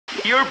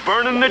You're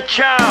burning the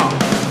chow.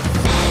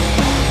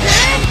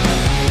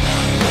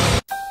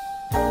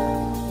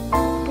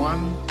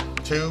 1,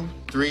 2,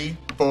 3,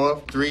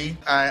 4, 3.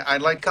 I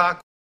like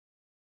cock.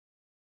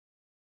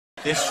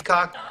 This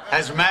cock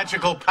has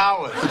magical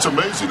powers. It's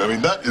amazing. I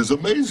mean, that is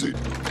amazing.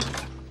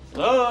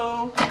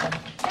 Hello.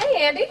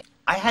 Hey, Andy.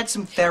 I had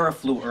some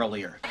Theraflu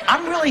earlier.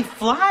 I'm really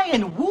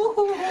flying.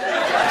 Woohoo!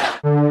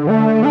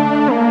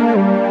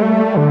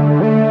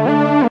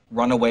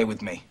 Run away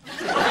with me.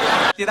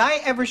 Did I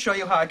ever show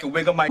you how I can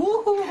wiggle my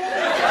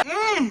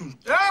woohoo?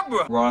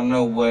 Deborah! Run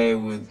away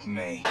with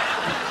me.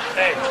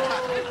 Hey.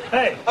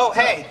 Hey. Oh,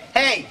 hey,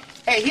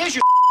 here's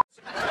your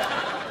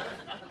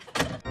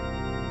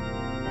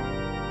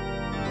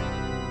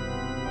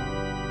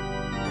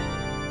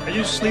Are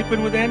you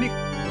sleeping with Andy?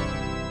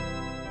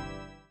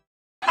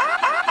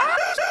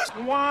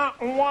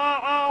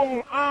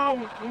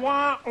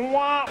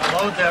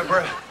 Hello,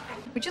 Deborah.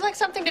 Would you like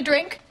something to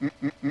drink?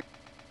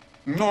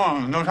 No,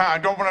 I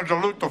don't want to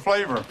dilute the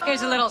flavor.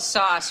 Here's a little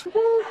sauce. You're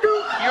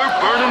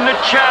burning the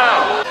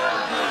chow.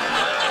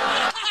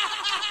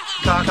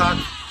 Cock, cock.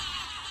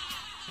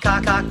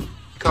 Cock, cock.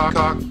 Cock,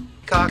 cock.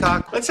 Cock,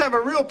 cock. Let's have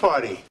a real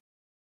party.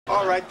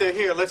 All right, they're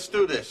here. Let's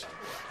do this.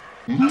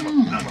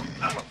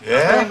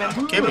 Yeah?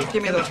 Raymond,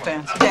 give me those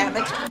pants. Damn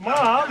it.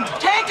 Mom.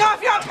 Take off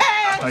your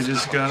pants! I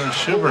just got a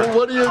shiver. Well,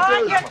 what do you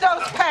I do? get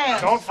those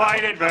pants! Don't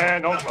fight it,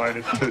 man. Don't fight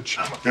it.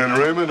 And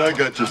Raymond, I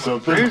got you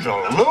something. He's a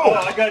Oh, little.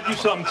 I got you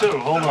something too.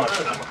 Hold on.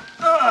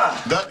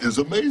 That is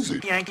amazing.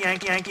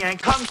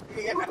 Come.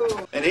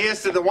 And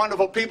here's to the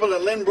wonderful people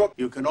at Lynbrook.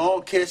 You can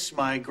all kiss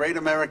my great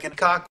American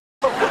cock.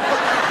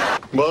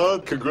 Ma,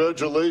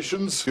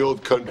 congratulations, the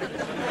old country.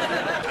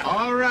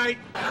 All right,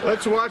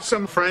 let's watch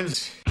some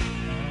Friends.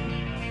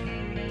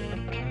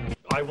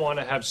 I want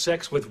to have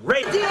sex with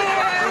Ray. See,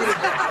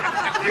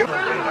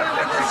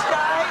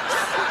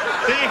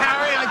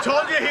 Harry, I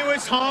told you he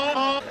was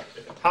home.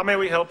 How may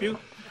we help you?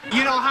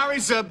 You know,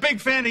 Harry's a big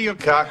fan of your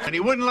cock, and he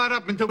wouldn't let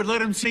up until we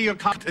let him see your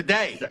cock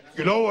today.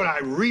 You know what I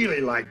really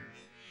like?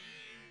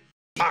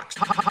 Cocks.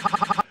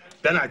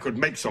 Then I could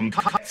make some.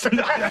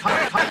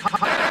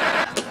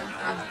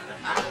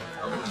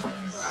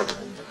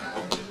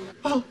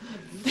 Oh,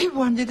 they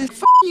wanted to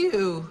f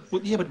you.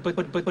 Well, yeah,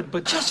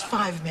 but just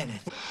 5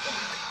 minutes.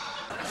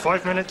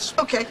 5 minutes.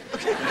 Okay.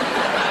 No,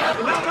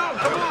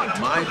 come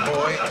on. My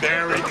boy.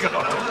 There he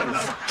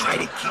goes. Try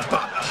to keep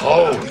up.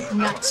 Holy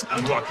Nuts.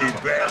 lucky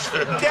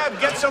bastard. Deb,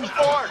 get some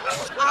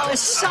forks. Our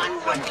son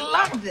would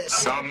love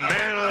this. The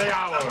man of the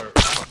hour.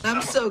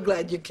 I'm so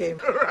glad you came.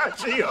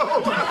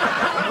 Horatio.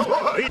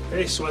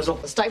 Hey, Swizzle.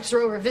 The Stipes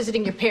are over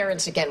visiting your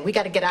parents again. We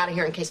got to get out of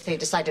here in case they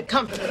decide to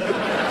come.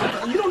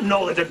 You don't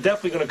know that they're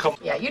definitely going to come.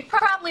 Yeah, you'd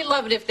probably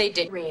love it if they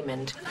did,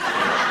 Raymond.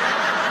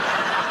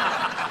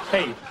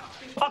 Hey,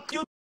 fuck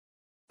you.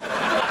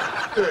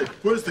 Hey,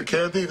 where's the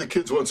candy? The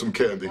kids want some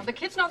candy. The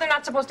kids know they're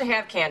not supposed to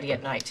have candy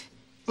at night.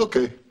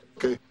 Okay.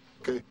 I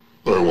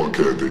want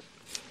candy.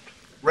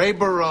 Ray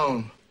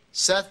Barone.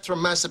 Seth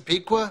from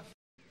Massapequa.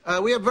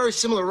 We have very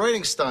similar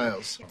writing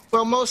styles.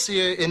 Well,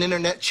 mostly in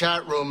internet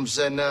chat rooms,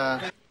 and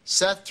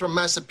Seth from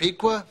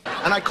Massapequa.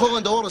 And I call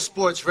into all the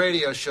sports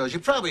radio shows. You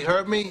probably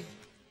heard me.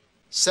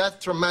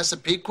 Seth from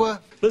Massapequa.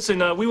 Listen,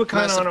 we were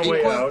kind of on our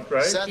way out,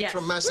 right? Seth Yes.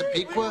 from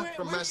Massapequa.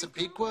 From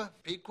Massapequa.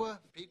 Pequa.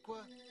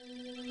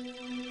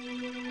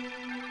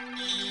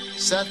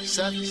 Seth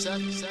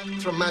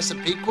from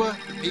Massapequa.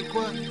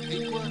 Pequa.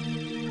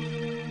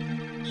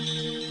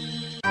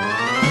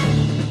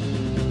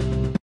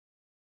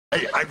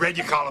 Hey, I read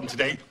your column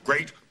today.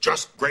 Great,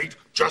 just great,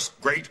 just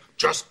great,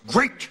 just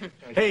great.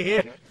 Hey,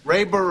 here.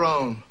 Ray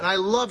Barone. And I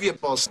love you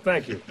both.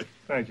 Thank you.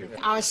 Thank you.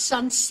 Our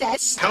son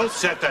says. Tell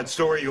Seth that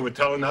story you were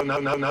telling. No.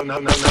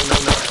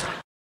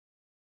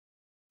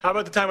 How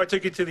about the time I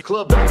took you to the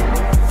club?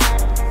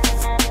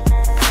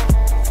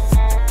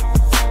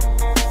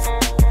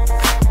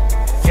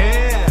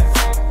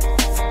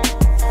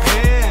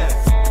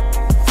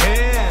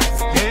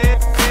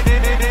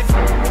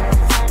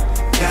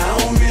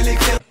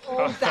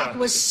 Oh, that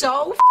was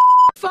so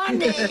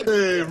funny.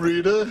 Hey,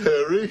 Rita,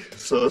 Harry,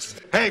 sus.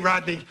 Hey,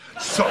 Rodney.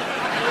 So,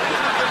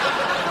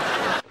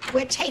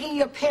 We're taking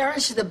your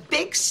parents to the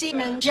big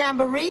Seaman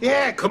Jamboree.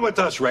 yeah, come with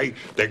us, Ray.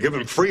 They're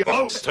giving free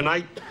votes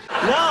tonight.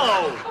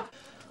 No!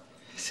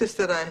 It's just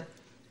that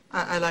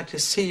I like to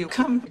see you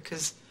come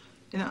because,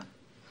 you know,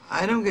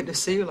 I don't get to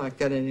see you like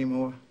that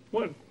anymore.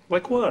 What?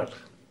 Like what?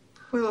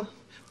 Well,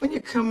 when you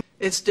come,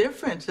 it's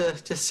different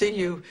to see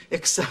you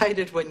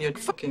excited when you're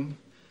fucking.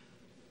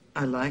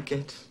 I like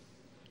it.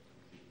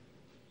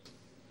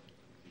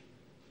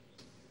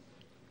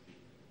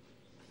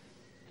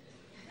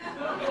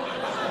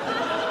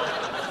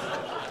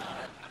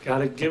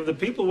 Gotta give the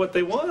people what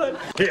they want.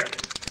 Here,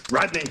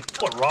 Rodney.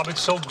 What, Robert's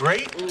so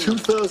great?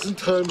 2,000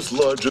 times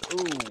larger.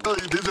 Oh,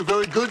 these are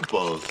very good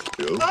balls.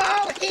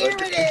 Oh, here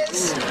it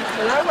is.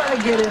 Well, I want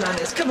to get in on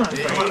this. Come on,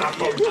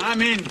 Frank.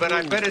 I'm in, but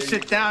I better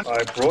sit down.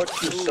 I brought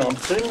you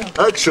something.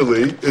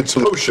 Actually, it's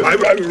lotion.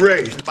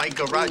 Ray. By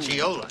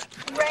Garagiola.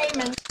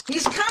 Raymond.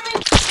 He's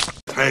coming.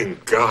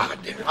 Thank God.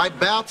 I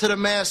bow to the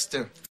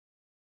master.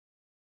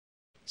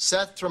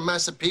 Seth from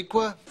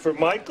Massapequa. For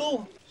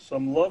Michael,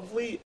 some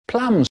lovely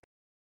plums.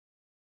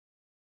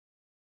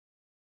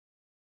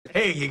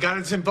 Hey, you got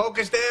us in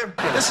focus there?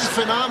 This is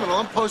phenomenal.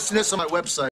 I'm posting this on my website.